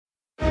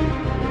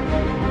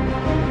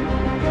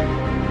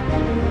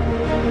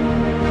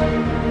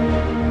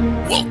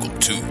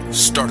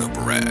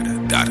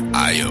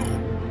startuprad.io,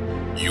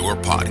 your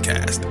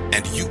podcast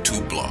and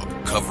YouTube blog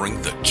covering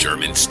the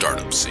German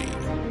startup scene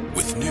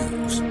with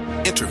news,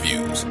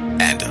 interviews,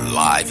 and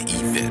live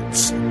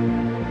events.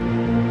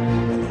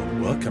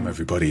 Welcome,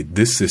 everybody.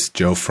 This is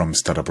Joe from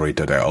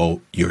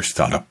startuprad.io, your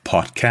startup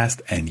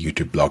podcast and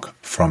YouTube blog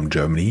from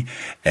Germany,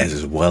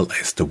 as well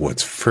as the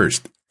world's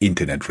first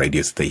internet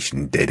radio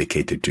station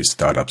dedicated to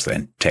startups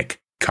and tech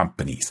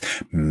companies.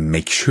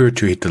 Make sure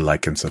to hit the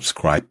like and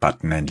subscribe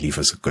button and leave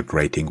us a good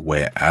rating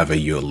wherever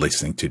you're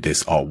listening to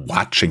this or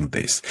watching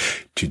this.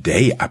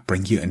 Today, I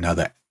bring you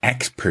another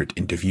expert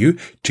interview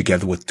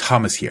together with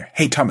Thomas here.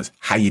 Hey, Thomas,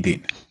 how you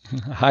doing?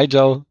 Hi,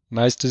 Joe.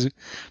 Nice to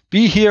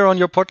be here on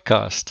your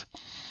podcast.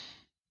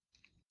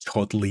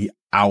 Totally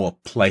our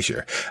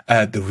pleasure.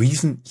 The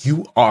reason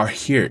you are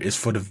here is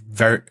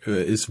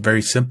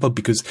very simple,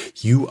 because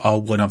you are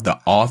one of the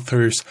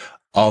authors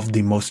of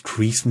the most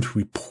recent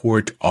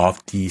report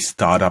of the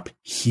startup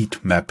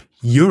heat map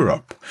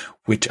Europe,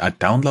 which I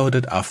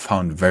downloaded. I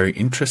found very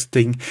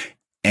interesting.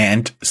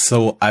 And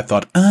so I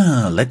thought,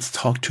 let's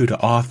talk to the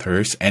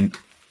authors. And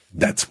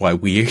that's why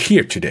we are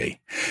here today.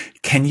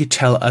 Can you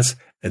tell us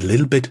a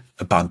little bit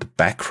about the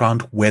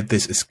background, where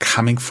this is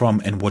coming from,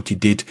 and what you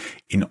did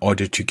in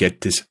order to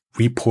get this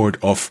report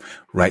of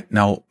right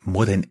now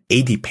more than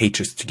 80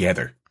 pages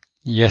together?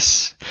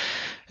 Yes,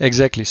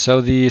 exactly.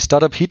 So the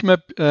Startup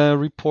Heatmap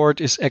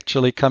report is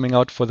actually coming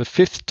out for the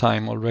 5th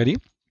time already.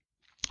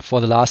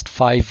 For the last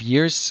 5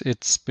 years,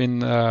 it's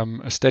been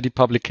a steady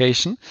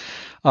publication.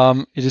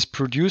 It is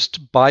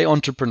produced by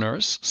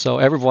entrepreneurs. So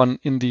everyone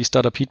in the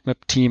Startup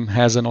Heatmap team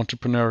has an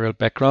entrepreneurial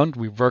background.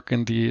 We work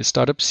in the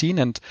startup scene.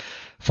 And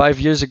 5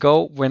 years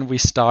ago, when we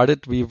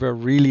started, we were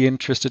really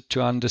interested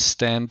to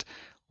understand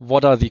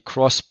what are the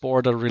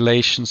cross-border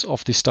relations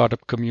of the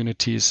startup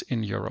communities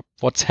in Europe?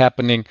 What's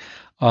happening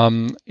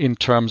in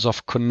terms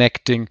of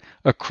connecting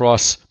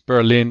across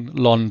Berlin,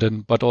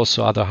 London, but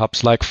also other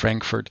hubs like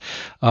Frankfurt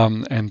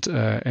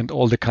and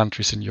all the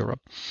countries in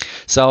Europe.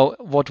 So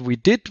what we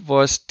did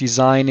was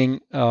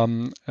designing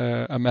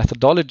a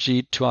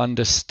methodology to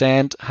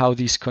understand how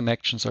these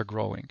connections are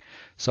growing.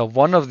 So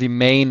one of the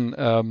main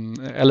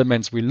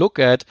elements we look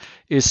at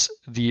is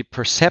the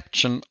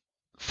perception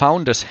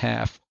founders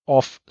have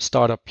of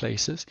startup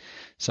places.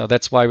 So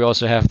that's why we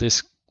also have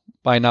this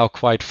by now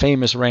quite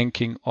famous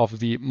ranking of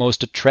the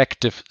most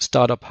attractive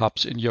startup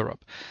hubs in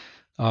Europe.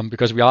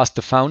 Because we asked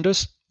the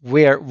founders,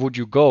 where would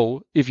you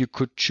go if you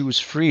could choose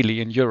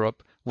freely in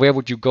Europe? Where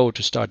would you go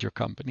to start your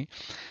company?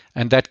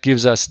 And that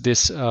gives us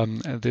this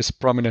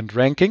prominent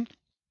ranking.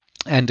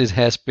 And it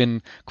has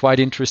been quite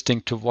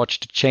interesting to watch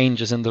the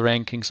changes in the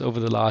rankings over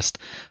the last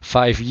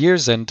 5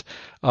 years. And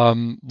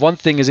one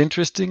thing is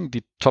interesting.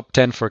 The top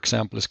 10, for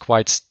example, is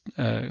quite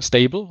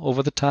stable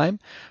over the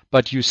time.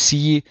 But you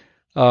see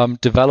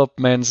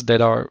developments that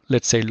are,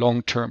 let's say,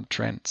 long-term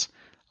trends.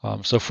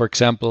 So, for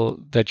example,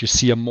 that you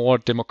see a more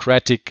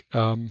democratic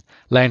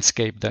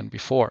landscape than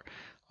before.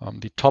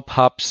 The top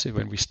hubs,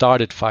 when we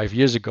started 5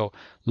 years ago,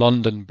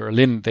 London,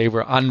 Berlin, they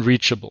were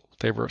unreachable.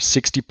 They were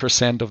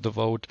 60% of the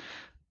vote.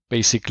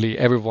 Basically,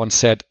 everyone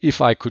said,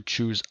 if I could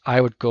choose, I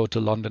would go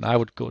to London, I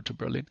would go to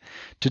Berlin.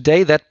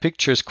 Today, that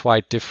picture is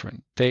quite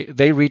different.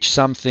 They reach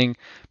something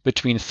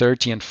between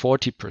 30 and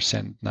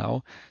 40%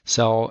 now.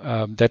 So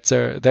that's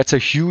a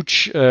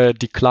huge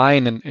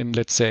decline in,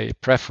 let's say,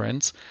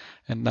 preference.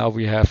 And now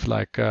we have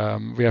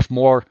we have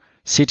more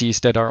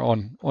cities that are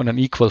on an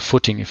equal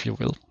footing, if you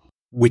will.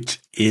 Which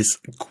is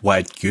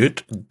quite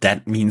good.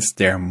 That means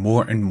there are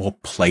more and more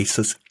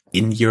places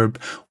in Europe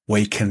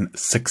where you can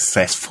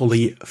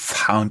successfully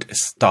found a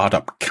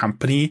startup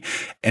company.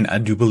 And I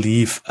do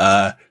believe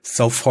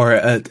so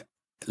far,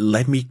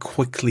 let me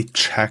quickly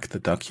check the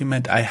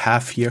document I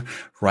have here.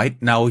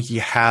 Right now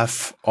you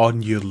have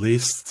on your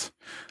list,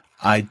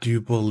 I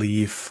do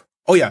believe,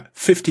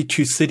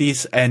 52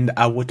 cities, and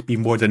I would be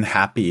more than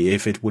happy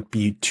if it would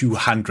be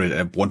 200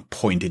 at one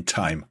point in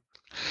time.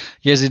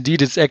 Yes,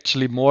 indeed. It's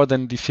actually more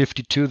than the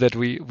 52 that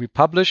we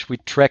publish. We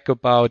track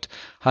about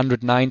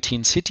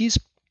 119 cities.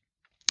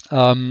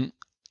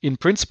 In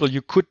principle,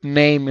 you could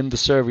name in the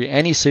survey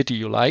any city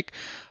you like.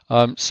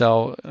 I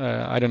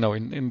don't know,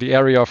 in the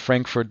area of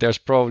Frankfurt, there's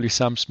probably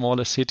some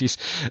smaller cities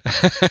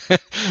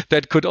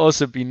that could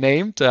also be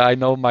named. I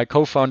know my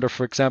co-founder,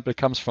 for example,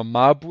 comes from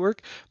Marburg.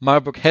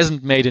 Marburg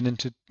hasn't made it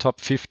into top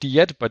 50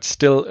 yet, but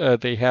still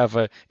they have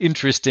an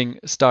interesting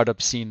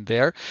startup scene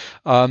there.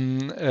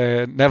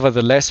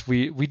 Nevertheless,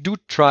 we do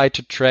try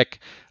to track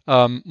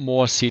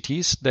more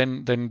cities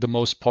than the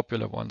most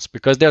popular ones,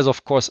 because there's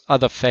of course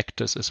other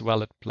factors as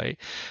well at play.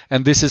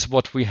 And this is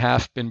what we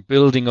have been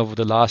building over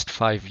the last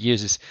 5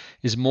 years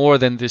is more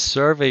than this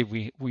survey.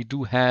 We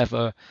do have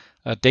a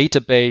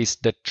database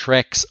that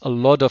tracks a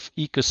lot of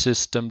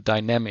ecosystem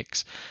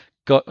dynamics.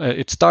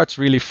 It starts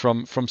really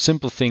from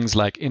simple things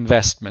like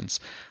investments.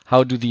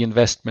 how do the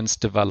investments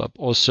develop?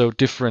 Also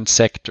different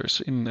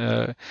sectors in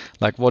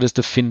like what is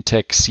the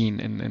fintech scene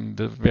in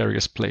the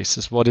various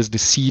places? What is the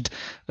seed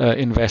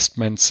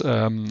investments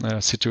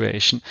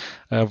situation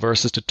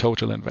versus the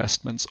total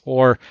investments?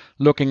 Or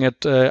looking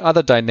at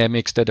other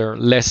dynamics that are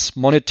less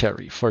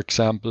monetary. For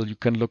example, you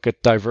can look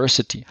at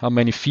diversity. How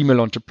many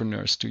female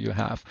entrepreneurs do you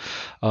have?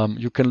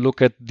 You can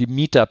look at the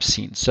meetup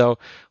scene. So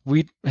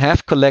we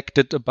have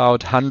collected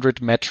about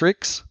 100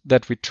 metrics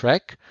that we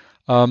track.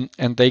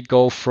 And they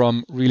go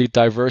from really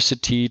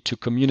diversity to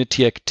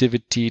community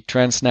activity,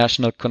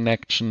 transnational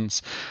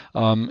connections,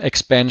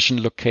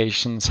 expansion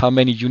locations, how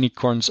many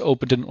unicorns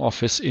opened an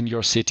office in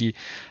your city,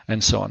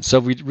 and so on.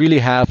 So we really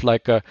have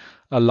like a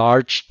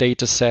large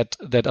data set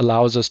that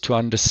allows us to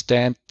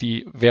understand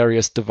the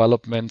various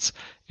developments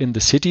in the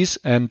cities.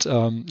 And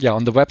on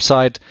the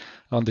website,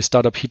 on the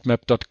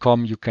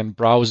startupheatmap.com, you can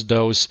browse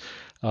those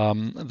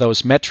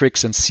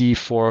metrics and see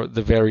for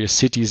the various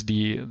cities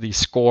the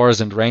scores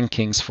and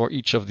rankings for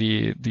each of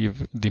the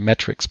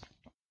metrics.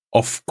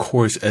 Of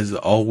course, as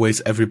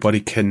always, everybody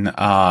can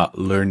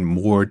learn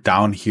more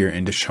down here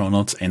in the show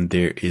notes, and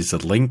there is a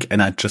link.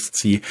 And I just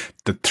see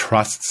the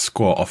trust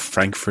score of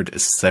Frankfurt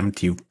is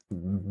 71%,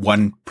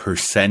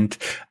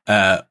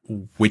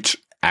 which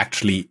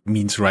actually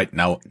means right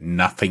now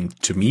nothing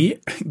to me.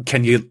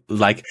 Can you,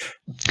 like,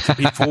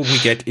 before we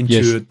get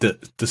into yes.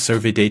 the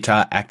survey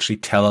data, actually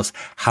tell us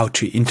how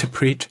to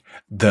interpret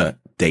the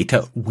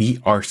data we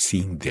are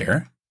seeing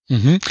there?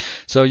 Mm-hmm.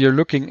 So you're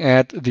looking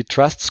at the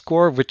trust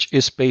score, which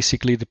is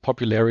basically the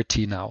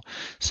popularity now.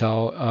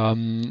 So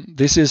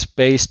this is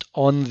based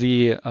on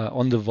the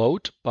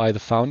vote by the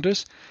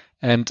founders,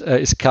 and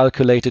is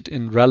calculated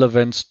in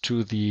relevance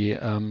to the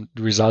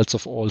results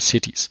of all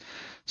cities.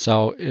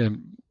 So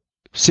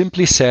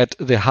simply said,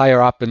 the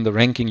higher up in the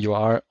ranking you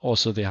are,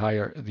 also the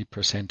higher the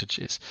percentage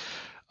is.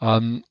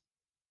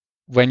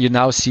 When you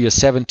now see a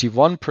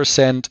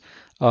 71%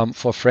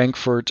 for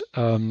Frankfurt,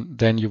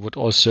 then you would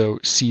also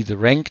see the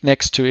rank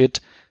next to it.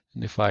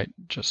 And if I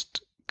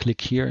just click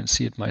here and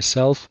see it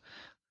myself,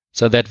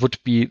 so that would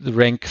be the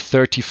rank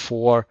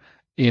 34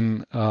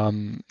 in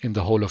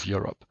the whole of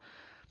Europe,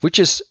 which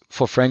is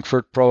for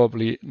Frankfurt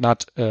probably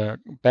not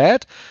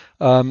bad.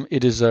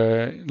 It is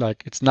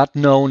it's not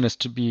known as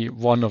to be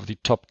one of the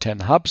top 10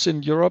 hubs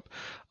in Europe.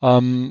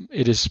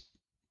 It is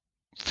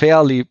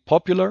fairly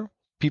popular.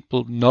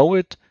 People know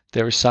it.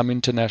 There is some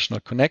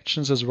international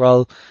connections as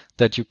well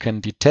that you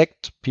can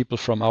detect. People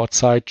from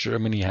outside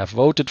Germany have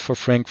voted for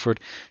Frankfurt,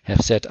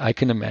 have said, I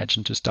can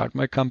imagine to start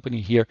my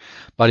company here,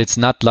 but it's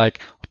not like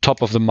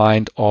top of the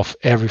mind of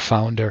every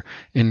founder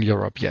in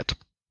Europe yet.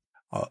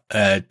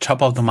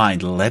 Top of the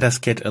mind, let us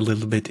get a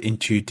little bit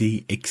into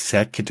the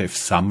executive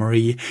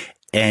summary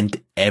and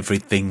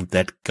everything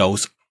that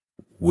goes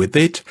with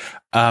it.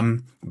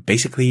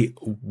 Basically,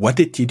 what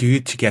did you do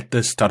to get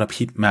the Startup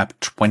Heatmap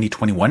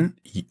 2021,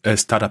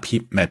 Startup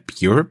Heatmap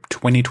Europe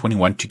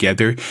 2021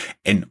 together?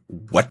 And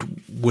what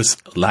was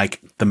like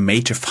the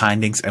major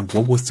findings, and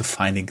what was the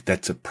finding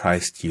that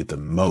surprised you the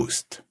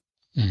most?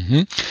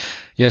 Mm-hmm.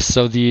 Yes,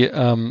 so the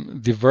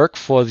work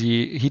for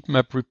the heat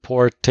map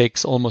report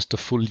takes almost a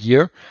full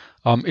year.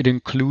 It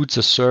includes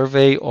a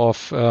survey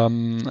of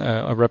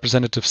a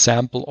representative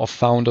sample of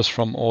founders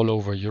from all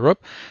over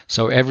Europe.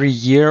 So every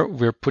year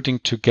we're putting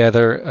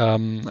together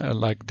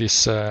like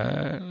this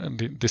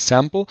this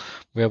sample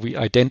where we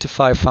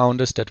identify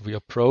founders that we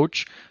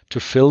approach to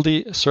fill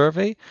the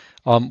survey.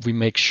 We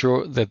make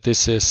sure that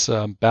this is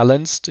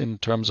balanced in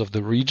terms of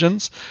the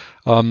regions,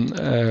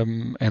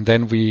 and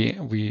then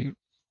we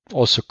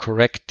also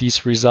correct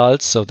these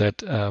results so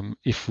that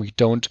if we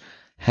don't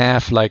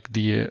have like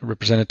the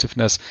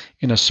representativeness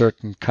in a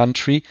certain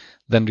country,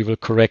 then we will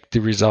correct the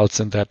results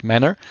in that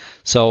manner.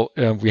 So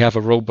we have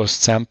a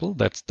robust sample.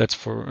 That's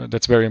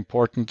very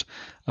important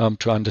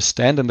to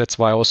understand, and that's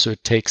why also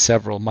it takes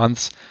several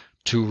months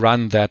to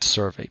run that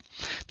survey.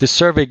 This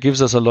survey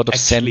gives us a lot of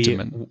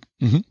sentiment.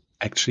 Mm-hmm.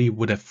 Actually,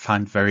 what I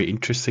find very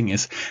interesting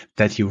is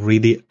that you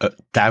really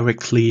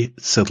directly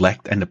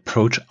select and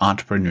approach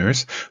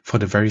entrepreneurs for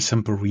the very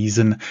simple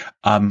reason.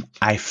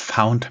 I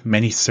found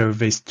many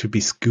surveys to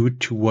be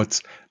skewed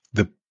towards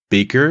the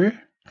bigger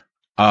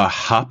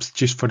hubs,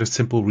 just for the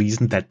simple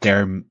reason that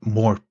there are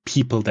more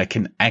people that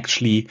can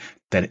actually,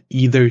 that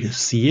either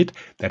see it,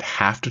 that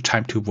have the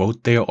time to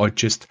vote there, or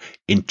just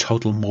in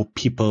total more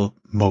people,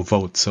 more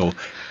votes. So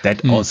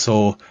that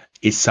also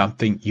is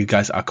something you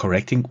guys are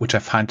correcting, which I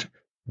find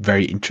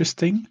very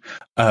interesting,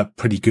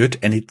 pretty good.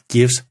 And it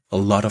gives a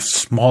lot of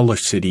smaller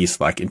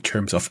cities, like in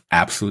terms of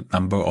absolute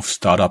number of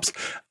startups,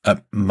 a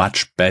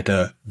much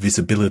better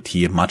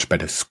visibility and much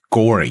better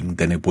scoring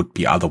than it would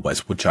be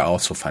otherwise, which I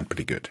also find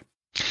pretty good.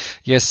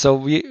 Yes, so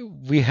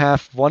we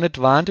have one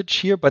advantage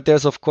here, but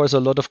there's of course a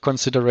lot of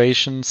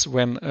considerations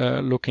when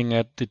looking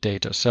at the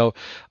data. So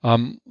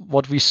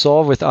what we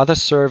saw with other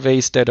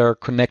surveys that are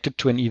connected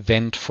to an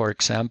event, for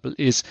example,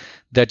 is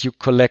that you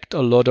collect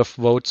a lot of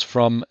votes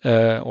from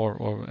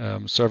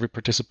survey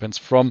participants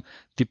from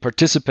the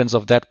participants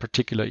of that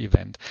particular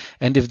event.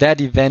 And if that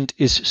event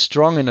is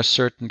strong in a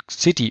certain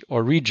city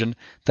or region,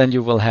 then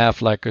you will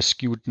have like a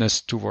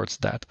skewedness towards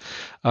that.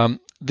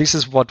 This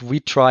is what we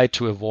try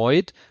to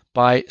avoid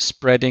by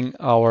spreading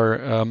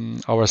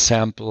our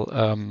sample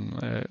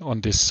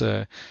on this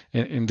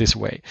in this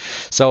way.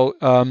 So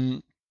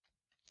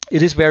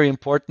it is very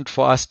important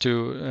for us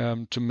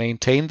to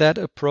maintain that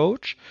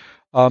approach.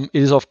 It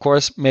is of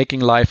course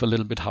making life a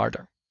little bit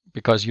harder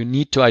because you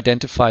need to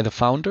identify the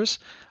founders.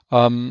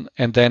 And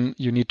then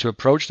you need to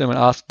approach them and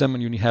ask them,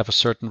 and you have a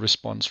certain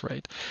response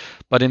rate.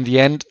 But in the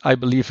end, I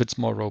believe it's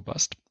more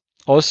robust.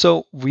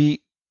 Also,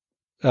 we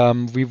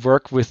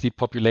work with the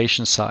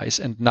population size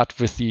and not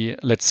with the,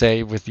 let's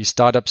say, with the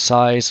startup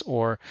size,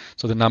 or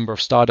so the number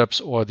of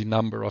startups or the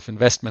number of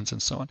investments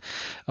and so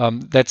on.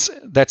 That's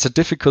a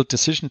difficult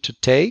decision to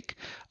take,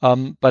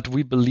 but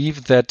we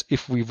believe that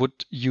if we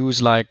would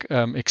use like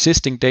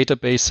existing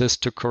databases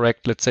to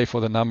correct, let's say, for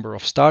the number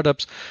of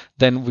startups,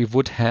 then we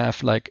would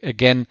have like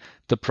again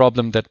the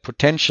problem that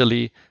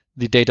potentially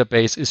the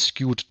database is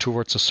skewed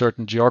towards a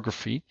certain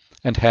geography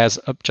and has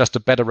just a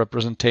better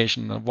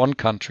representation of one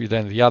country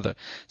than the other.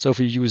 So if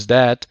we use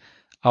that,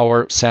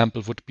 our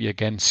sample would be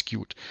again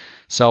skewed.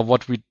 So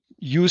what we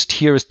used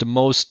here is the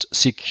most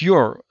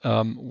secure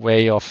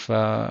way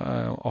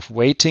of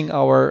weighting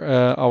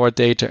our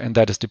data, and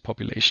that is the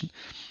population.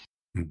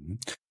 Mm-hmm.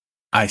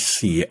 I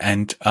see.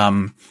 And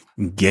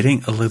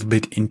getting a little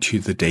bit into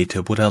the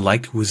data, what I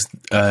liked was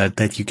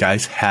that you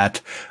guys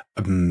had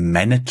a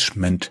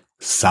management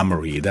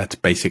summary. That's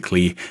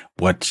basically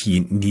what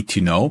you need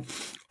to know.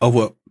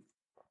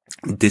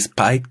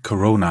 Despite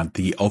Corona,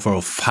 the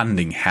overall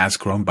funding has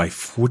grown by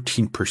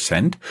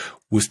 14%.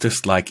 Was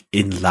this like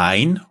in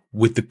line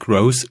with the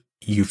growth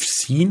you've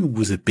seen?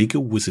 Was it bigger?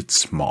 Was it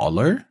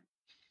smaller?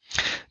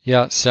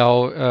 Yeah.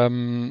 So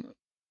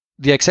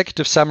the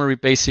executive summary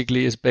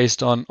basically is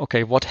based on,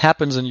 okay, what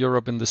happens in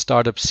Europe in the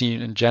startup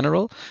scene in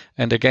general.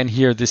 And again,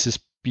 here, this is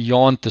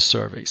beyond the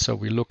survey. So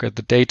we look at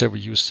the data,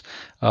 we use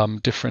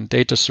different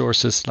data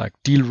sources like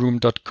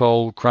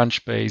Dealroom.co,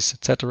 Crunchbase,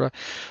 etc.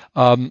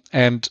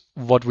 And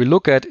what we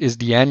look at is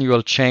the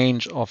annual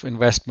change of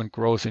investment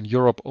growth in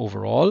Europe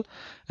overall.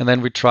 And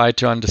then we try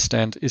to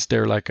understand, is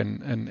there like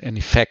an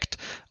effect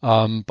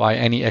by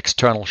any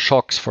external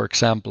shocks, for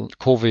example,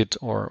 COVID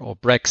or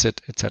Brexit,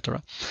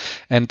 etc.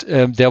 And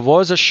there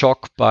was a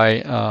shock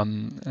by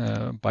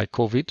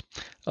COVID.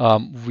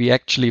 We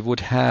actually would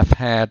have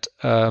had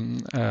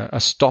a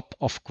stop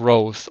of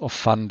growth of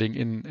funding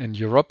in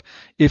Europe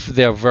if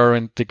there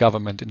weren't the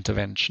government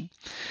intervention.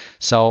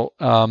 So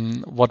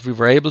what we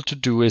were able to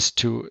do is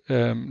to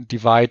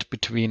divide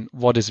between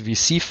what is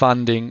VC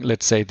funding,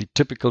 let's say the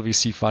typical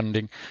VC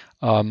funding,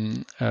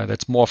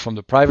 that's more from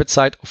the private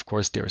side. Of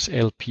course, there's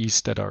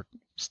LPs that are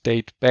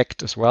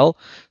state-backed as well.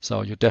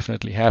 So you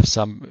definitely have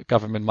some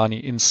government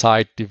money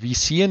inside the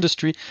VC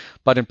industry,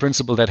 but in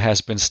principle that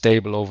has been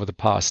stable over the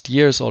past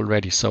years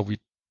already. So we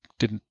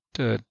didn't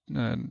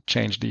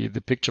change the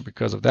picture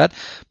because of that.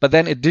 But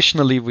then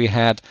additionally, we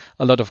had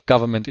a lot of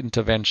government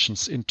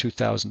interventions in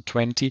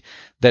 2020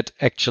 that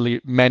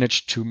actually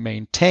managed to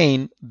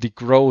maintain the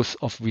growth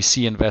of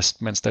VC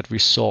investments that we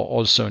saw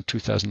also in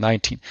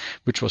 2019,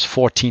 which was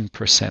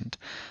 14%.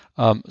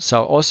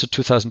 So also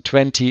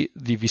 2020,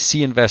 the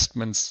VC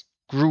investments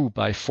grew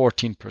by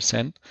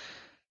 14%,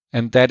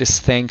 and that is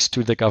thanks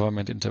to the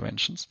government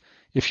interventions.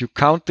 If you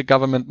count the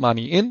government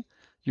money in,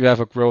 you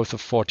have a growth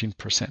of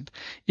 14%.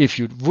 If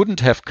you wouldn't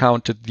have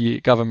counted the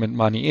government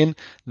money in,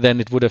 then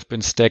it would have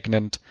been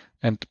stagnant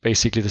and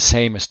basically the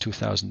same as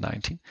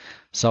 2019.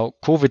 So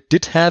COVID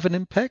did have an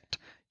impact.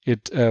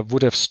 It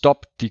would have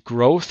stopped the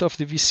growth of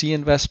the VC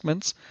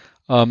investments.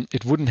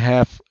 It wouldn't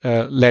have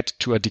led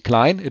to a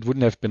decline. It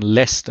wouldn't have been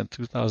less than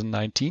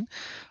 2019.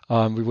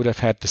 We would have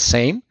had the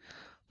same.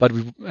 But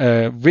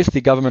with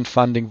the government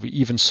funding, we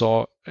even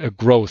saw a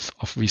growth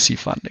of VC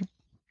funding.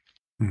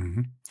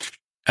 Mm-hmm.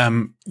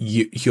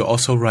 You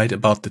also write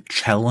about the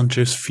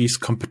challenges face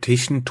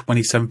competition.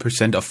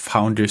 27% of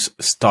founders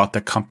start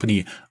their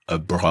company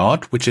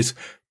abroad, which is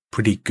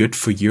pretty good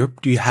for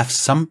Europe. Do you have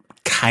some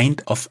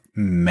kind of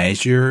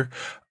measure,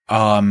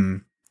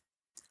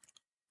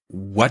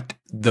 what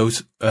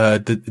those,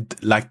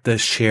 the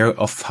share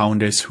of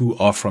founders who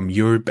are from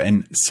Europe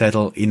and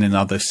settle in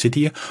another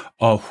city,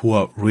 or who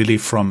are really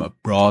from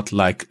abroad,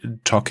 like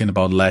talking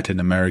about Latin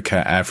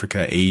America,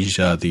 Africa,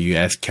 Asia, the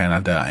US,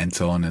 Canada, and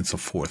so on and so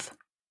forth?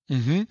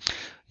 Mm-hmm.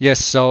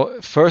 Yes.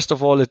 So first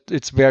of all,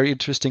 it's very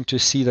interesting to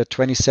see that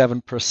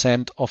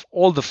 27% of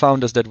all the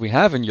founders that we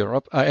have in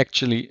Europe are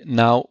actually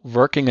now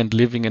working and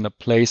living in a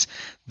place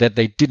that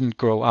they didn't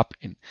grow up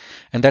in.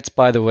 And that's,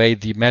 by the way,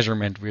 the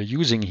measurement we're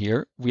using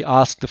here. We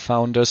ask the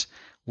founders,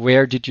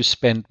 where did you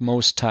spend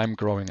most time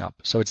growing up?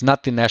 So it's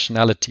not the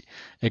nationality.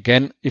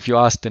 Again, if you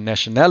ask the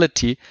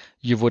nationality,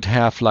 you would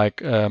have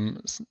like,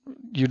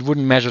 you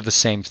wouldn't measure the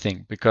same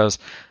thing, because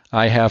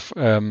I have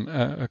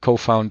a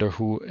co-founder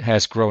who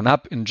has grown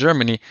up in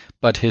Germany,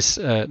 but his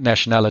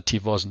nationality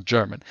wasn't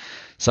German.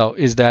 So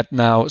is that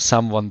now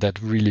someone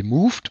that really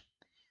moved?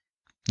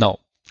 No,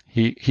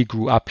 he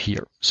grew up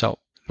here. So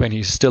when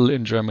he's still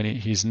in Germany,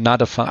 he's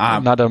not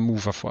a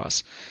mover for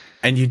us.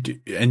 And you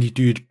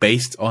do it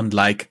based on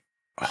like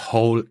a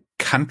whole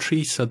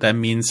country. So that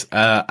means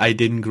I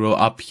didn't grow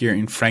up here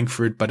in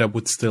Frankfurt, but I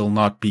would still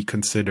not be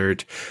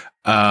considered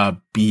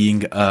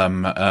being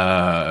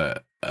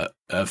a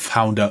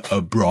founder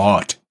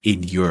abroad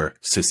in your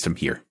system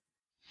here.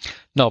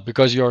 No,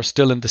 because you're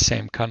still in the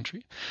same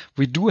country.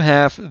 We do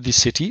have the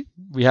city.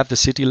 We have the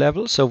city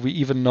level. So we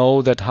even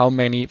know that how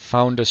many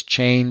founders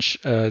change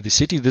the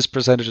city. This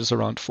percentage is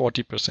around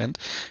 40%,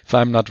 if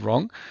I'm not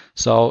wrong.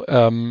 So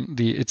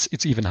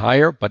it's even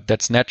higher, but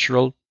that's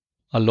natural.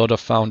 A lot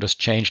of founders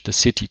change the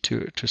city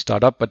to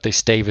start up, but they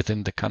stay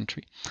within the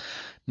country.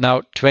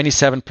 Now,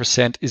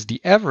 27% is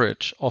the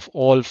average of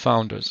all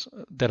founders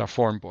that are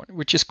foreign-born,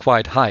 which is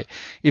quite high.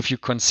 If you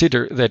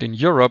consider that in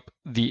Europe,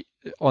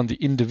 on the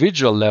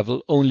individual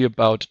level, only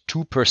about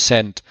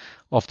 2%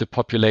 of the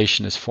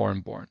population is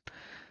foreign-born.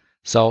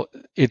 So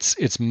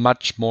it's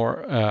much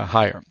more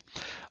higher.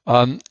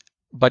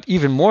 But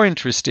even more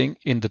interesting,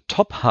 in the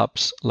top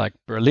hubs like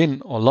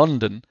Berlin or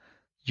London,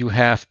 you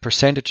have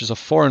percentages of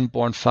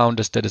foreign-born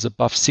founders that is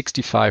above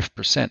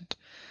 65%.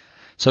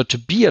 So to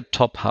be a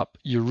top hub,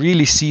 you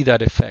really see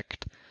that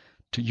effect.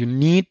 You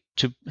need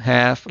to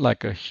have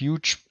like a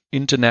huge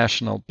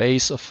international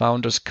base of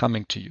founders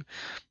coming to you,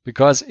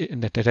 because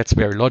that's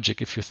very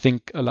logic. If you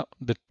think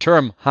the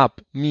term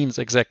hub means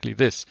exactly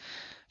this.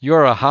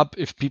 You're a hub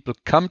if people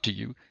come to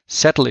you,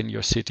 settle in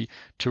your city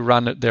to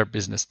run their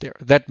business there.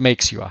 That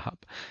makes you a hub.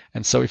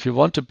 And so if you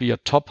want to be a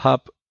top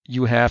hub,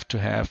 you have to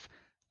have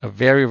a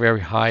very,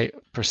 very high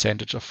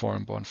percentage of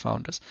foreign-born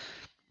founders.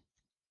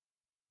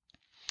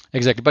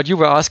 Exactly. But you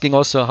were asking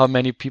also how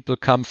many people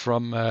come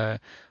from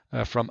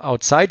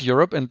outside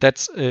Europe, and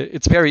that's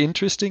it's very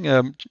interesting.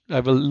 I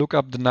will look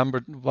up the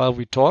number while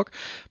we talk,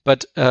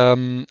 but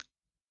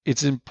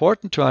it's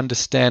important to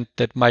understand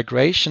that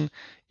migration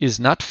is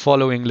not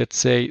following, let's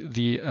say,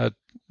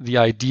 the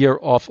idea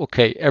of,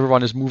 okay,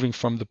 everyone is moving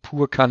from the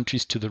poor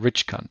countries to the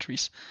rich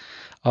countries.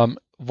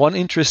 One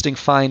interesting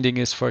finding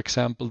is, for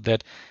example,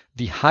 that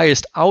the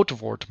highest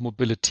outward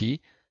mobility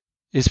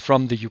is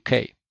from the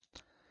UK.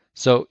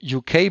 So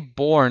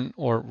UK-born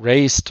or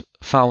raised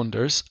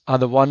founders are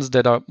the ones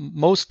that are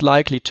most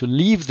likely to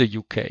leave the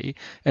UK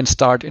and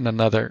start in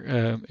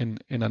another in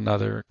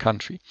another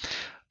country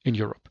in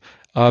Europe.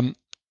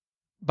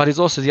 But it's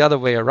also the other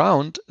way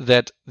around,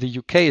 that the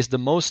UK is the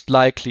most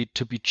likely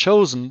to be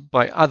chosen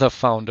by other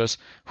founders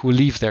who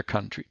leave their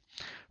country.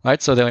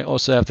 Right? So they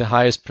also have the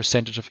highest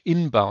percentage of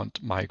inbound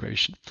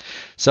migration.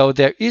 So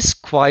there is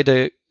quite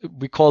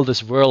we call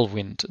this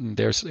whirlwind. And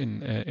there's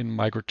in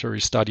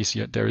migratory studies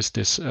here, there is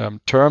this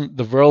term,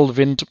 the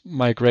whirlwind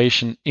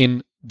migration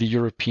in the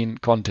European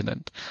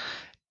continent.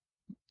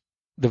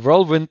 The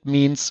whirlwind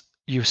means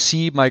you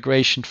see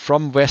migration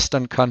from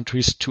Western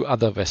countries to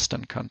other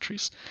Western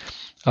countries,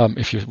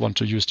 if you want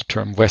to use the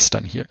term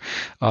Western here.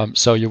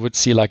 So you would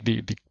see like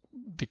the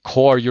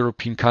core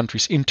European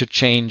countries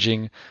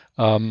interchanging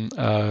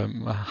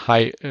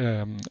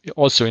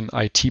also in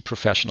IT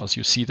professionals,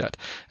 you see that.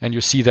 And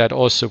you see that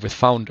also with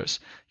founders.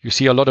 You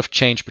see a lot of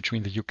change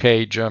between the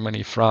UK,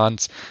 Germany,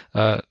 France,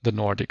 the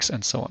Nordics,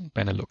 and so on,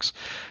 Benelux.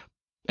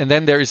 And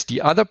then there is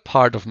the other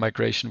part of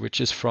migration, which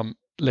is from,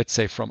 let's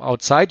say, from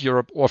outside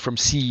Europe or from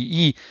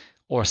CEE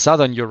or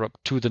Southern Europe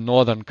to the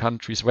northern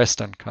countries,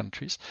 Western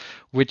countries,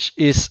 which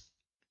is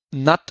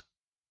not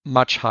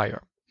much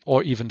higher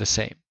or even the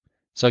same.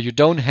 So you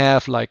don't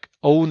have like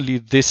only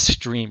this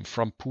stream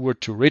from poor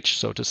to rich,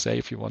 so to say,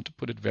 if you want to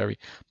put it very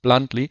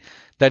bluntly.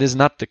 That is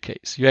not the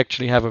case. You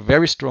actually have a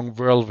very strong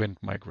whirlwind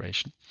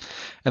migration.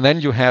 And then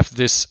you have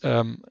this,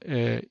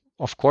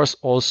 of course,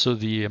 also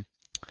the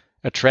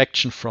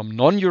attraction from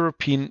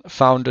non-European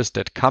founders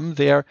that come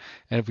there.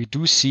 And we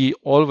do see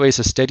always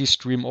a steady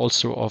stream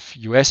also of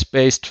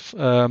US-based,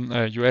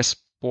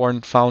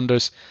 US-born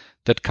founders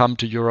that come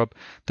to Europe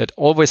that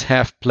always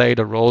have played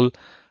a role,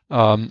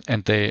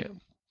 and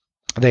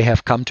they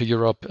have come to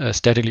Europe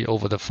steadily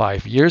over the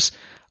 5 years.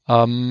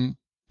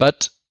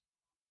 But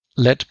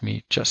let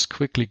me just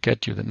quickly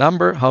get you the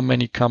number. How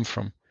many come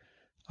from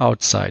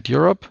outside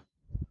Europe?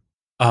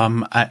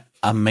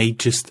 I may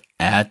just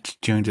add,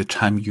 during the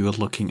time you're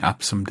looking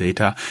up some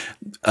data,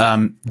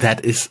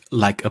 that is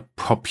like a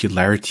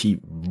popularity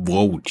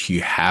vote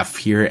you have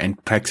here,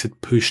 and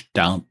Brexit pushed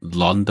down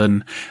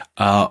London,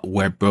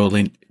 where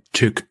Berlin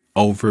took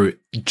over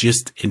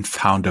just in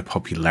founder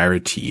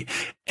popularity.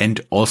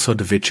 And also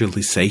the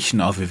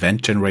visualization of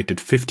event generated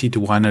 50 to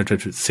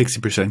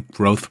 160%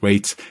 growth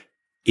rates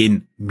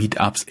in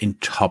meetups in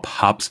top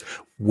hubs,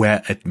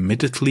 where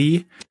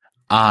admittedly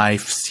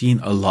I've seen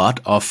a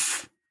lot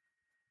of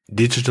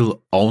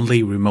digital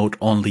only, remote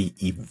only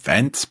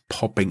events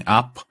popping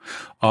up.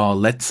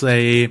 Let's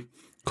say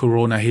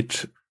Corona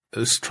hit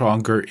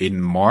stronger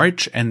in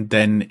March, and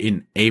then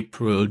in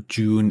April,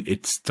 June,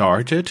 it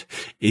started.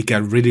 It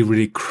got really,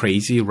 really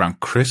crazy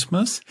around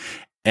Christmas,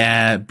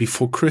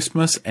 before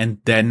Christmas, and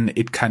then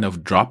it kind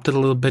of dropped a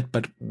little bit.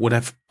 But what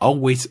I've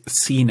always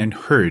seen and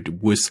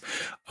heard was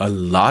a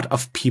lot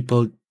of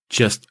people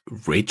just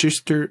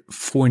register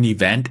for an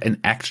event and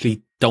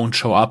actually don't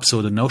show up.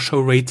 So the no-show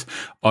rates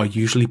are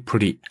usually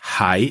pretty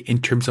high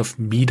in terms of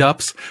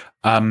meetups.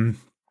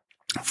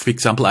 For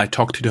example, I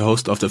talked to the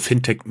host of the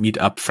FinTech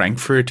Meetup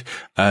Frankfurt,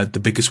 the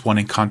biggest one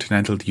in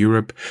continental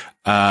Europe,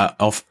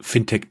 of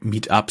FinTech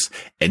meetups.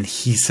 And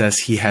he says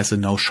he has a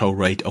no-show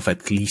rate of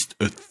at least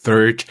a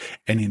third.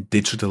 And in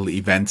digital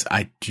events,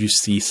 I do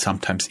see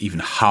sometimes even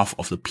half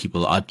of the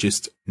people are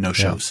just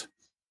no-shows.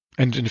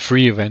 Yeah. And in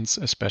free events,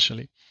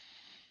 especially.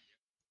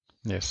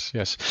 Yes,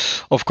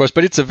 of course.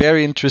 But it's a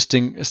very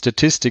interesting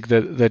statistic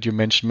that you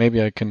mentioned.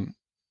 Maybe I can,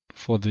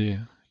 for the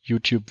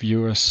YouTube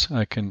viewers,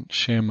 I can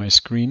share my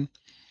screen.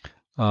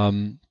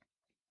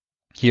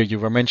 Here you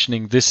were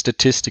mentioning this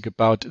statistic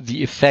about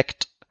the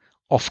effect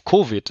of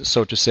COVID,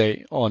 so to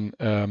say, on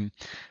the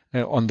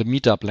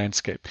meetup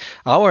landscape.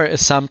 Our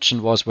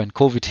assumption was when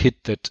COVID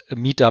hit that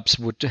meetups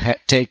would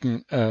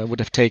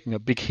have taken a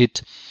big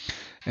hit.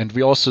 And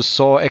we also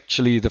saw,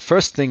 actually, the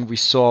first thing we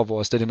saw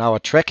was that in our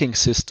tracking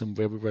system,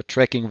 where we were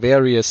tracking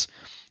various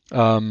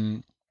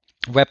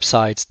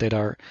websites that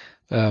are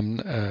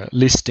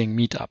listing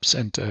meetups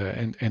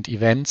and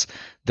events,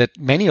 that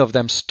many of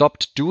them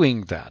stopped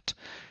doing that.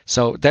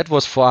 So that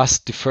was for us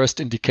the first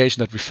indication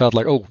that we felt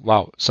like, oh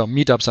wow, so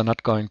meetups are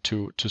not going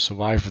to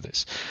survive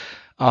this.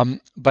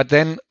 But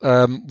then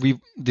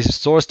the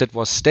source that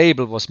was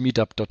stable was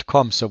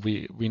meetup.com, so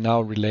we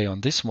now rely on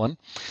this one.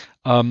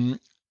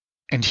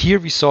 And here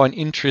we saw an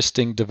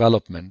interesting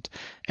development.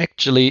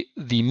 Actually,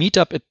 the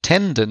meetup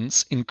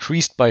attendance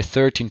increased by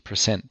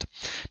 13%.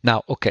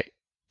 Now, okay,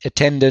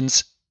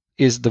 attendance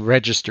is the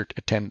registered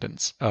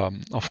attendance,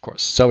 of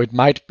course. So it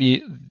might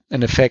be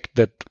an effect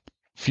that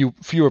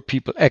fewer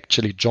people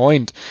actually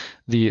joined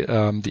the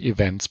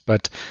events,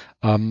 but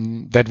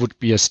that would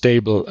be a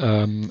stable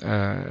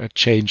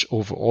change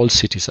over all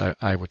cities,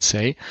 I would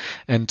say.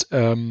 And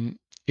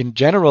in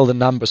general, the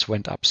numbers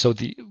went up. So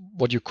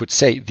what you could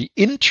say, the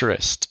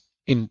interest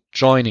in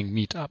joining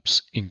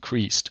meetups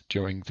increased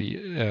during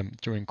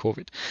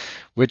COVID,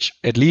 which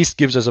at least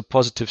gives us a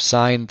positive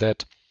sign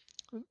that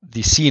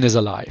the scene is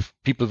alive.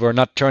 People were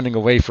not turning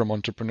away from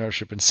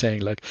entrepreneurship and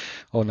saying like,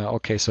 oh no,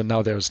 okay, so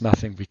now there's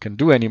nothing we can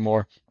do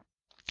anymore.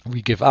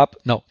 We give up.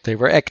 No, they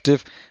were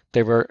active.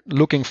 They were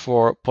looking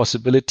for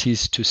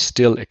possibilities to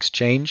still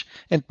exchange,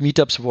 and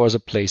meetups was a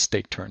place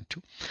they turned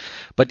to.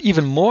 But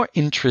even more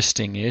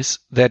interesting is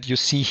that you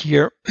see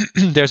here,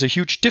 there's a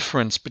huge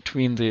difference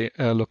between the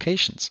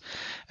locations.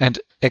 And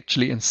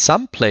actually in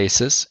some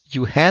places,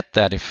 you had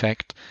that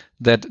effect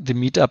that the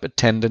meetup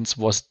attendance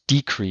was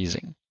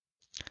decreasing.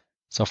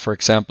 So for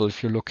example,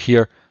 if you look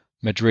here,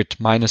 Madrid,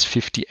 minus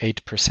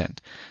 58%.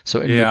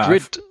 So in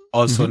Madrid... I've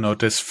also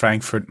noticed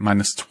Frankfurt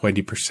minus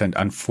 20%,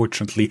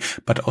 unfortunately,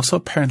 but also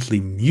apparently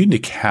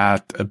Munich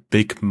had a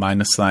big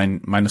minus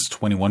sign, minus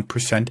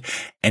 21%.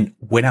 And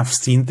when I've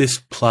seen this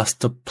plus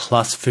the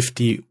plus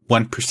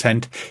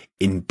 51%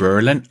 in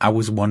Berlin, I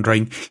was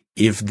wondering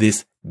if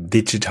this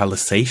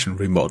digitalization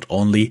remote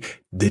only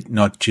did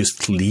not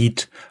just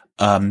lead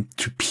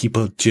to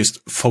people just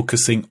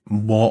focusing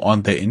more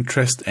on their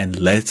interest and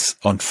less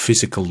on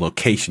physical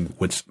location,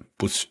 which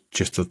was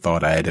just a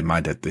thought I had in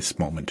mind at this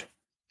moment.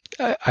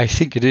 I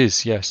think it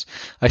is, yes.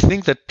 I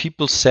think that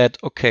people said,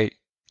 okay,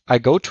 I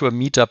go to a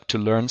meetup to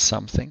learn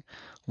something.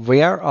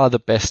 Where are the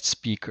best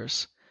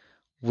speakers?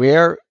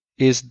 Where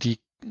is the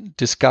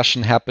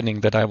discussion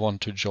happening that I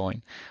want to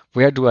join?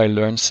 Where do I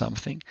learn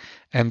something?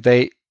 And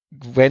they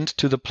went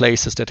to the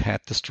places that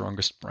had the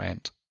strongest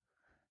brand.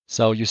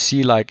 So you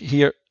see like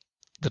here,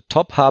 the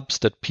top hubs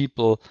that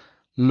people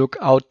look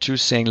out to,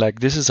 saying like,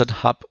 this is a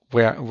hub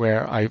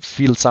where I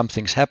feel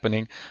something's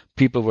happening,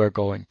 people were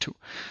going to.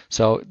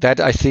 So that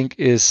I think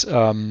is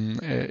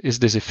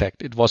this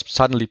effect. It was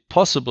suddenly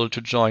possible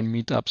to join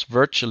meetups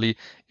virtually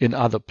in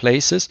other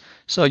places.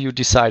 So you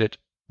decided,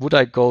 would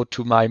I go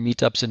to my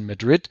meetups in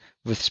Madrid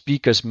with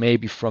speakers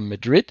maybe from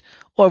Madrid,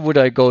 or would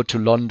I go to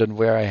London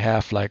where I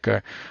have like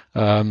a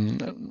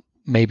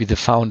maybe the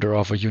founder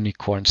of a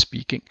unicorn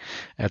speaking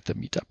at the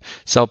meetup.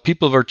 So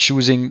people were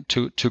choosing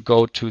to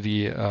go to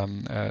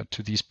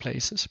these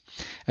places.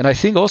 And I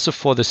think also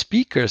for the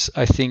speakers,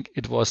 I think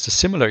it was the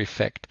similar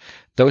effect.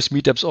 Those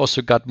meetups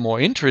also got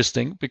more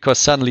interesting because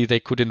suddenly they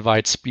could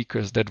invite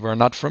speakers that were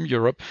not from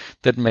Europe,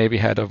 that maybe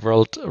had a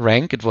world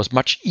rank. It was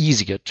much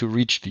easier to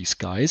reach these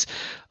guys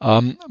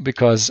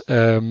because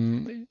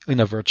in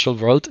a virtual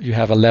world, you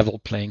have a level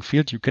playing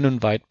field. You can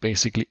invite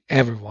basically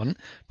everyone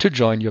to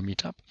join your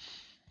meetup.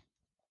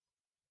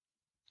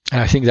 And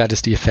I think that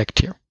is the effect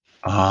here.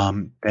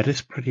 That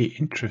is pretty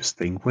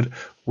interesting.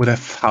 What I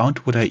found,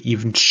 what I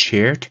even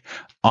shared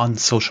on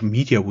social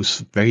media was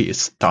very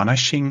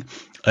astonishing,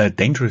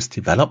 dangerous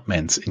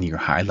developments in your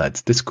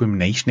highlights.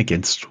 Discrimination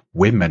against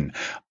women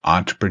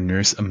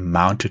entrepreneurs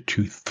amounted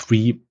to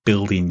 3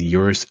 billion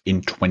euros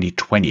in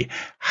 2020.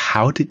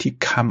 How did you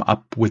come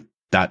up with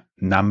that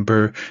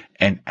number?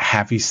 And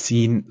have you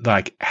seen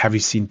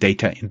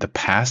data in the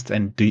past?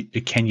 And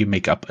can you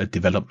make up a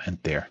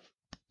development there?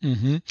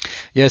 Mm-hmm.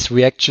 Yes,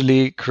 we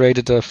actually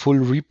created a full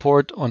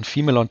report on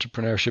female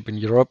entrepreneurship in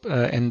Europe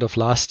end of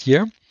last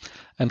year.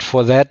 And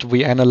for that,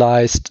 we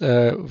analyzed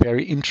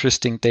very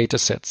interesting data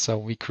sets. So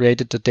we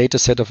created a data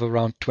set of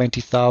around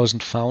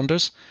 20,000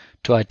 founders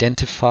to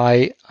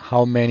identify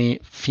how many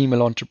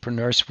female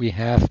entrepreneurs we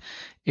have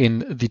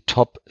in the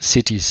top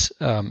cities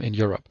in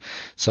Europe.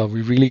 So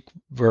we really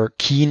were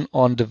keen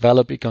on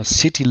developing a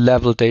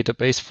city-level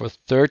database for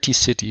 30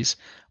 cities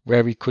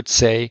where we could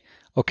say,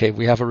 okay,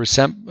 we have a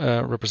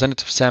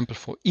representative sample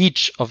for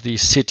each of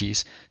these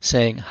cities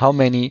saying how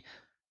many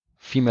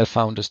female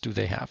founders do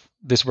they have.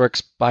 This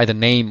works by the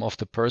name of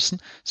the person.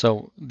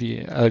 So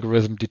the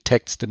algorithm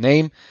detects the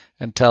name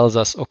and tells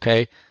us,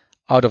 okay,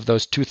 out of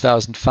those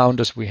 2,000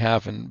 founders we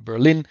have in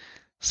Berlin,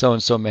 so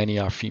and so many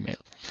are female.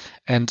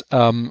 And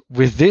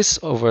with this,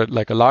 over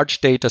like a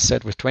large data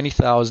set with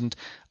 20,000,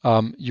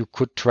 you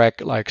could track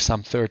like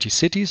some 30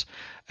 cities.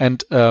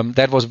 And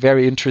that was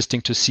very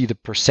interesting to see the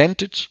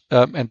percentage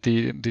and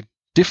the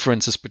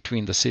differences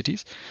between the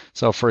cities.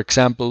 So, for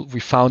example, we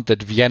found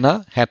that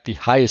Vienna had the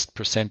highest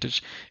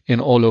percentage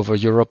in all over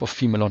Europe of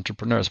female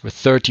entrepreneurs, with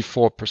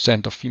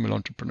 34% of female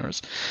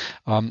entrepreneurs.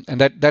 And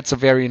that's a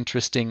very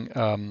interesting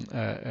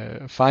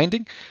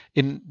finding.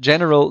 In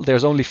general,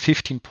 there's only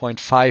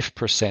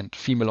 15.5%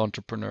 female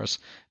entrepreneurs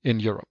in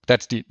Europe.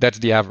 That's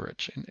the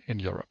average in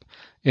Europe.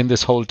 In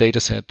this whole data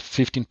set,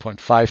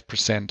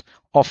 15.5%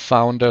 of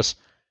founders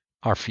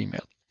are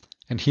female.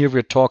 And here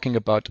we're talking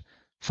about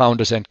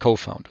founders and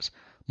co-founders.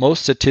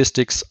 Most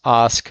statistics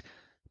ask,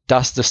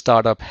 does the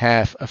startup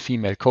have a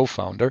female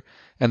co-founder?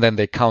 And then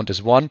they count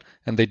as one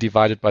and they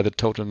divide it by the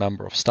total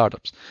number of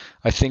startups.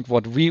 I think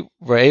what we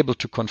were able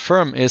to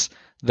confirm is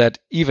that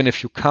even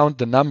if you count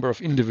the number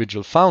of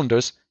individual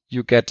founders,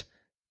 you get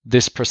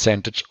this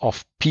percentage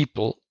of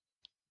people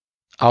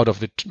out of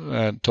the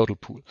total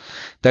pool.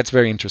 That's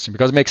very interesting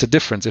because it makes a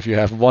difference if you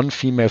have one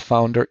female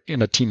founder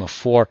in a team of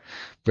 4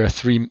 where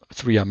three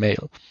are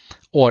male,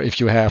 or if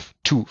you have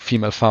 2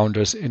 female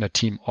founders in a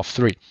team of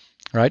 3,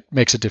 right?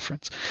 Makes a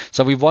difference.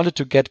 So we wanted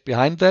to get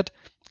behind that.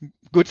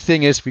 Good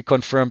thing is we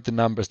confirmed the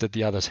numbers that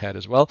the others had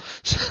as well.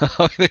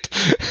 So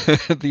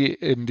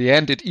in the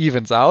end, it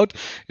evens out.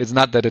 It's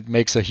not that it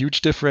makes a huge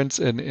difference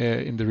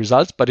in the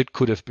results, but it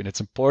could have been. It's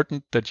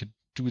important that you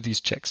do these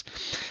checks.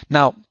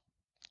 Now,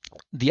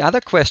 the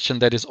other question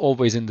that is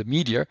always in the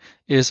media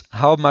is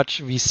how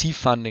much VC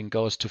funding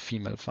goes to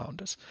female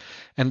founders.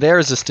 And there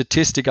is a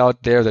statistic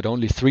out there that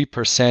only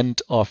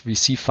 3% of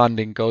VC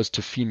funding goes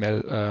to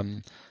female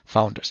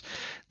founders.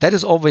 That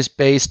is always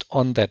based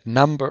on that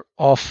number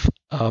of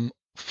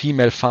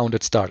female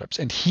founded startups.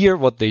 And here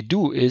what they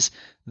do is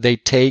they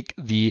take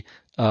the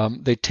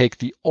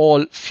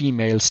all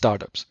female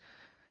startups.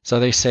 So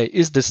they say,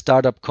 is the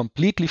startup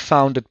completely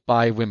founded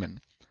by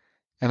women?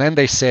 And then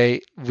they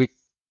say,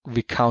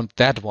 we count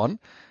that one,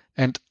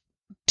 and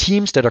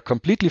teams that are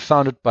completely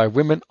founded by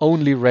women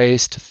only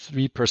raised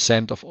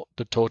 3% of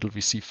the total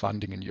VC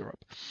funding in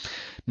Europe.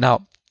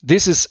 Now,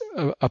 this is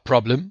a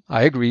problem.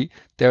 I agree.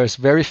 There is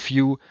very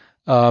few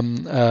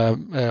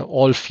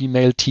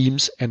all-female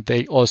teams, and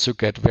they also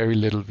get very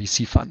little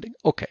VC funding.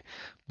 Okay,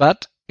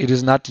 but it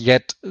is not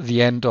yet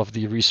the end of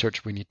the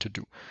research we need to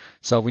do.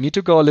 So we need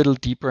to go a little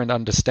deeper and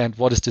understand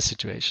what is the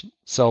situation.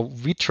 So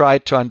we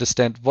tried to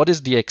understand what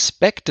is the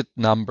expected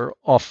number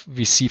of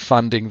VC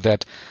funding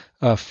that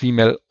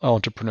female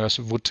entrepreneurs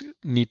would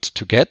need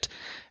to get.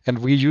 And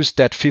we used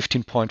that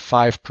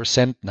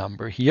 15.5%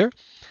 number here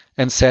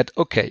and said,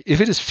 okay, if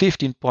it is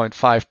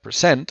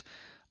 15.5%,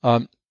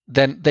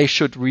 then they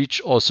should reach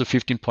also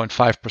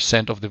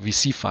 15.5% of the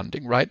VC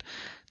funding, right?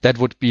 That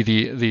would be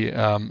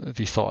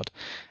the thought.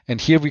 And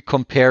here we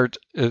compared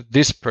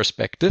this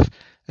perspective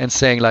and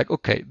saying like,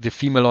 okay, the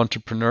female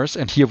entrepreneurs,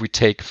 and here we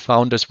take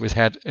founders with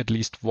had at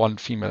least one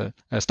female,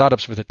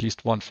 startups with at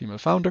least one female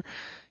founder,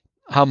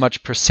 how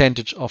much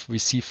percentage of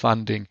VC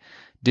funding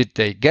did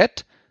they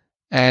get?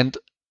 And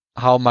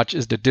how much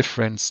is the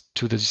difference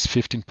to this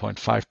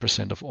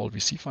 15.5% of all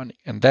VC funding?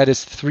 And that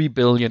is 3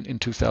 billion in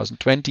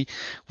 2020,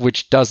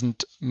 which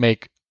doesn't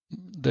make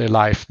their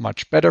life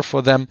much better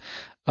for them.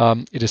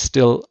 It is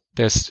still,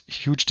 there's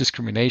huge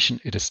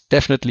discrimination. It is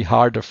definitely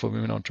harder for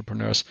women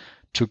entrepreneurs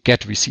to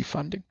get VC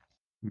funding.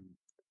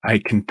 I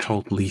can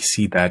totally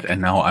see that.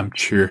 And now I'm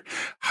sure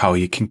how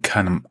you can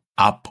come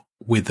up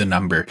with the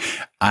number.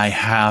 I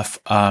have,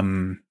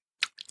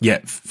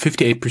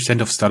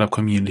 58% of startup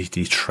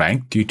community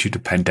shrank due to the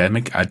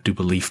pandemic. I do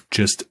believe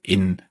just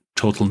in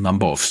total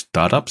number of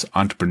startups,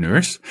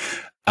 entrepreneurs.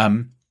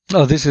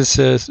 This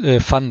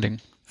is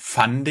funding.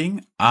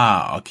 Funding?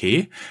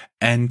 Okay.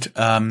 And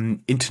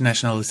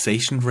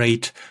internationalization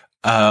rate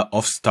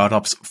of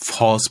startups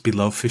falls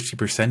below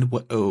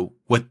 50%.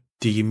 What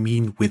do you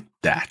mean with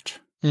that?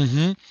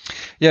 Mm-hmm.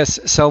 Yes,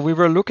 so we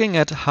were looking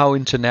at how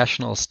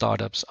international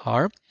startups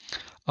are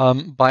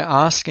by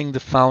asking the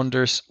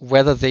founders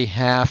whether they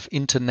have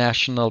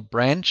international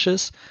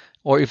branches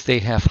or if they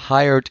have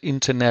hired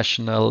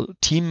international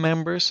team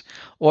members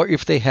or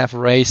if they have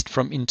raised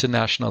from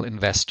international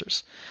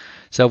investors.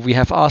 So we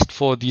have asked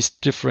for these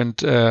different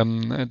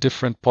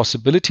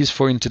possibilities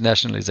for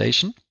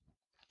internationalization,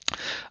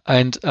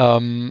 and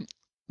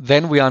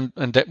then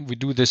we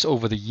do this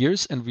over the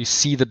years, and we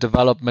see the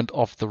development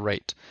of the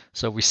rate.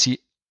 So we see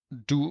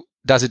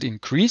does it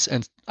increase,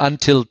 and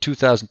until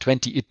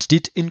 2020 it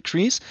did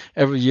increase.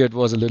 Every year it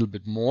was a little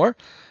bit more,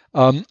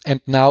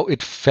 and now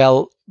it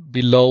fell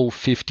below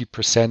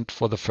 50%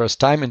 for the first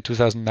time. In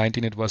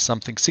 2019 it was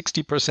something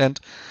 60%,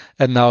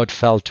 and now it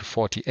fell to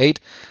 48%.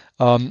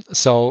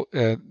 So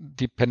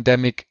the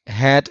pandemic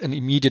had an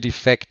immediate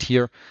effect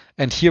here,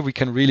 and here we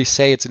can really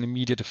say it's an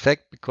immediate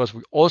effect because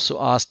we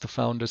also asked the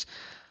founders,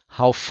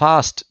 how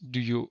fast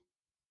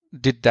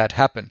did that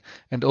happen?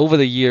 And over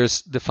the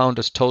years, the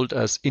founders told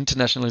us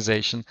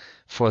internationalization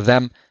for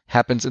them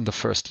happens in the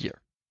first year.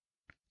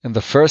 In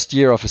the first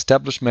year of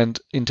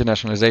establishment,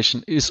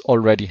 internationalization is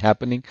already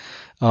happening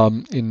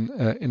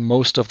in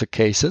most of the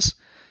cases.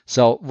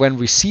 So when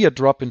we see a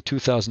drop in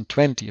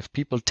 2020, if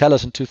people tell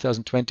us in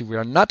 2020 we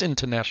are not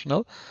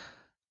international,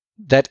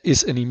 that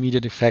is an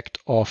immediate effect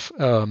of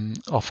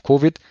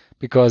COVID,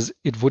 because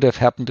it would have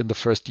happened in the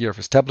first year of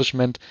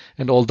establishment,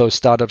 and all those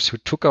startups who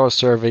took our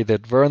survey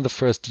that were in the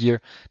first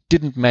year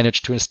didn't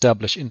manage to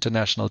establish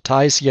international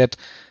ties yet.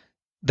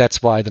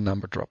 That's why the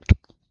number dropped.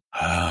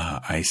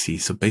 I see.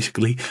 So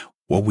basically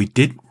what we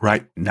did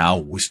right now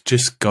was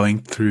just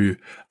going through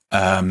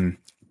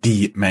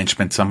the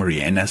management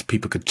summary. And as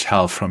people could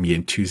tell from your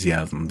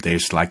enthusiasm,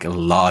 there's like a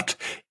lot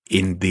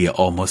in the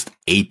almost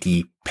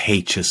 80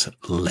 pages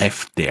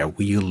left there.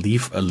 We'll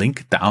leave a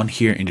link down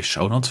here in the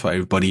show notes for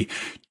everybody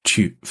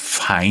to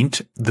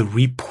find the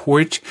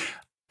report.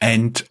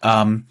 And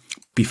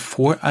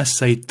before I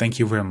say thank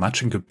you very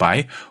much and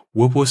goodbye,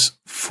 what was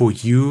for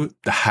you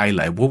the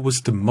highlight? What was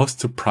the most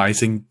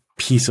surprising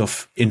piece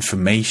of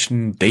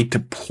information, data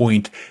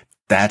point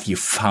that you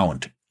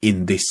found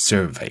in this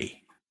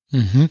survey?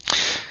 Mm-hmm.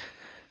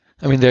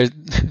 I mean, there's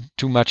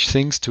too much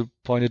things to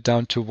point it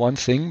down to one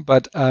thing,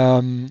 but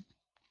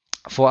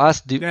for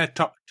us,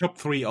 top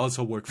three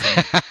also work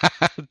for me.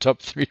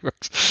 Top three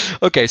works.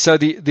 Okay, so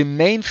the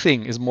main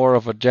thing is more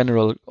of a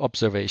general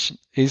observation.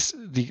 Is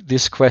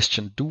this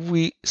question: do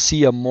we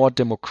see a more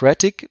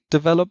democratic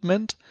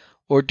development,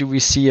 or do we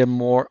see a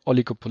more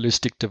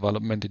oligopolistic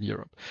development in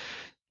Europe?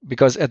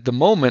 Because at the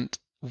moment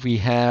we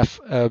have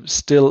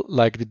still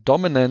like the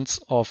dominance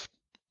of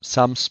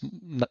some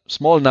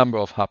small number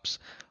of hubs.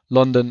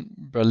 London,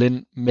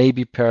 Berlin,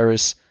 maybe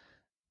Paris,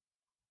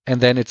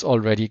 and then it's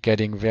already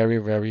getting very,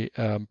 very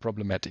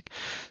problematic.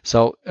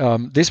 So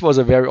this was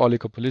a very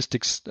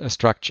oligopolistic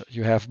structure.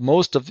 You have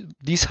most of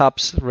these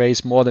hubs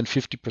raise more than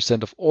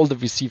 50% of all the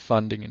VC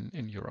funding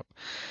in Europe.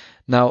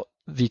 Now,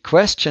 the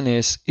question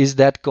is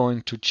that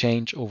going to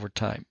change over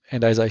time?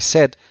 And as I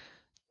said,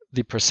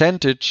 the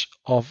percentage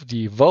of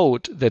the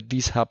vote that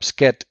these hubs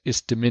get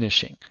is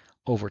diminishing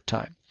over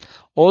time.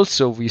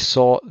 Also, we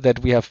saw that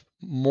we have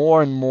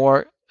more and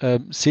more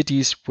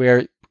cities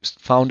where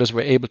founders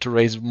were able to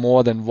raise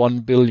more than 1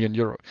 billion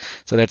euro.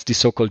 So that's the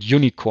so-called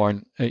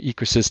unicorn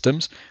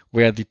ecosystems,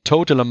 where the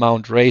total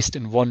amount raised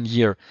in 1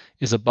 year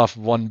is above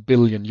 1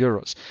 billion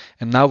euros.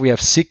 And now we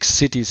have 6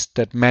 cities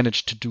that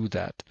managed to do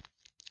that.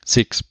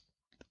 6.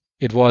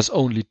 It was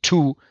only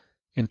 2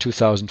 in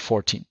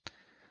 2014.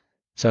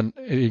 So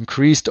it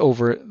increased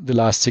over the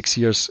last 6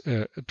 years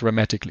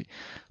dramatically.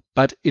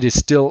 But it is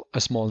still a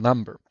small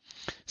number.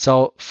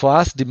 So for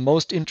us, the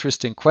most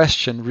interesting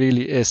question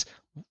really is,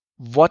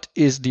 what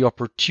is the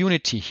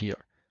opportunity here?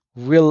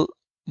 Will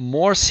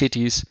more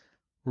cities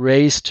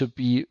raise to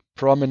be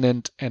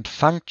prominent and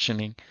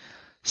functioning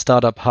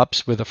startup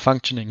hubs with a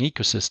functioning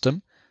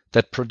ecosystem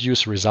that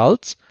produce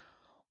results?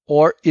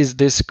 Or is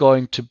this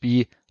going to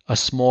be a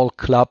small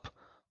club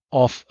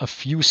of a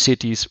few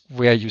cities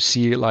where you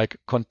see like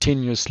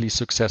continuously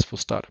successful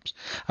startups?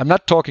 I'm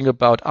not talking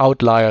about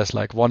outliers,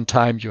 like one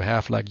time you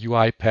have like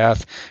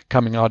UiPath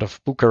coming out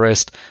of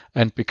Bucharest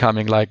and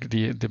becoming like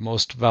the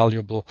most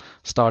valuable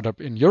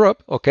startup in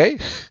Europe. Okay,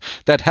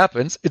 that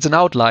happens. It's an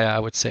outlier, I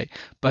would say.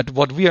 But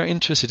what we are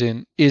interested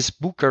in is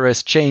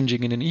Bucharest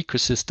changing in an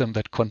ecosystem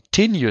that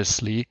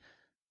continuously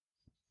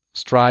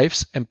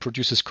strives and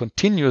produces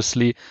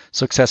continuously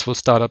successful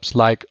startups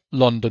like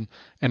London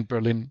and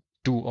Berlin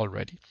do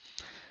already.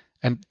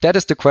 And that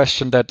is the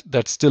question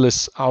that still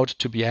is out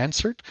to be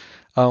answered.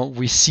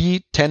 We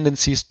see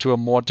tendencies to a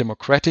more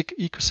democratic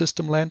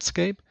ecosystem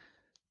landscape,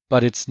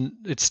 but it's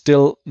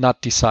still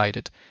not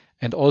decided.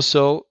 And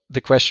also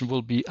the question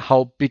will be,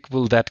 how big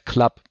will that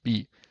club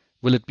be?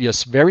 Will it be a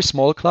very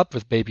small club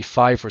with maybe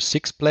 5 or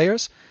 6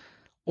 players?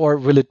 Or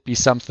will it be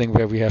something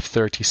where we have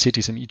 30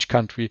 cities in each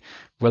country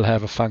will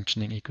have a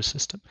functioning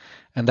ecosystem?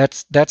 And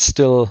that's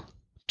still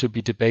to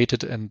be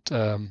debated, and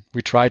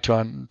we try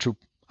to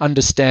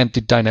understand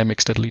the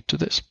dynamics that lead to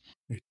this.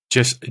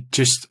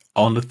 Just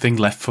only thing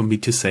left for me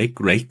to say,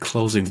 great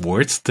closing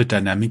words. The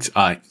dynamics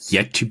are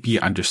yet to be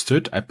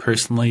understood. I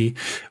personally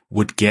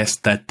would guess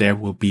that there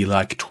will be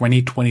like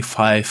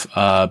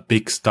 20-25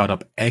 big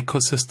startup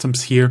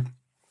ecosystems here.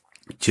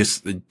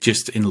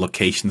 Just in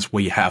locations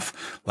where you have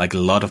like a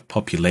lot of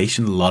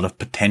population, a lot of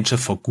potential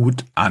for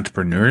good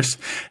entrepreneurs.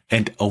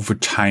 And over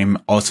time,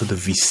 also the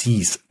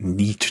VCs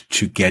need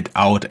to get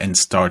out and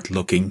start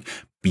looking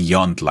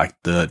beyond like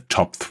the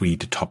top 3,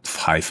 the top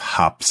 5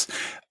 hubs,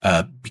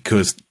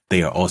 because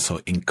they are also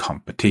in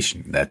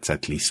competition. That's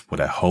at least what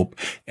I hope.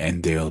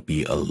 And there'll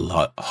be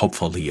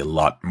hopefully a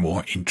lot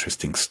more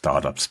interesting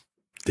startups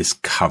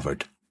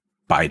discovered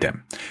by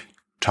them.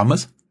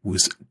 Thomas, it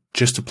was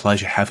just a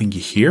pleasure having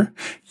you here.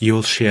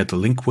 You'll share the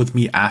link with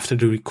me after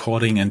the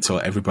recording, and so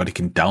everybody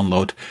can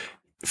download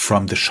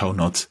from the show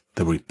notes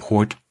the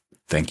report.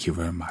 Thank you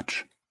very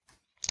much.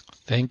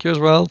 Thank you as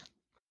well.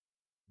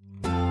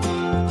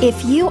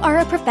 If you are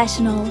a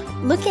professional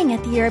looking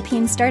at the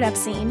European startup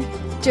scene,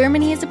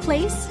 Germany is a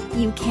place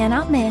you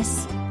cannot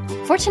miss.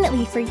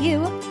 Fortunately for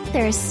you,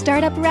 there is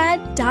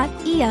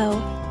StartupRad.io,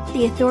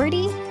 the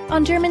authority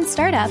on German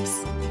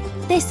startups.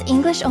 This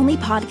English-only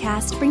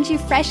podcast brings you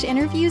fresh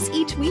interviews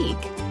each week.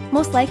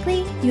 Most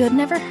likely, you have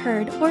never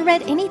heard or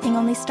read anything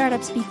on these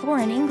startups before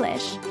in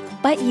English,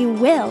 but you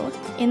will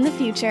in the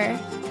future.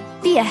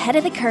 Be ahead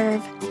of the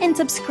curve and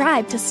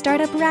subscribe to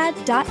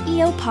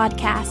StartupRad.io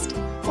podcast,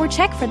 or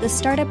check for the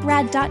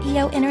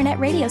StartupRad.io internet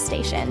radio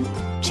station.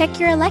 Check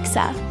your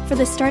Alexa for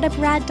the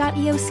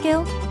StartupRad.io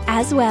skill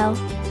as well.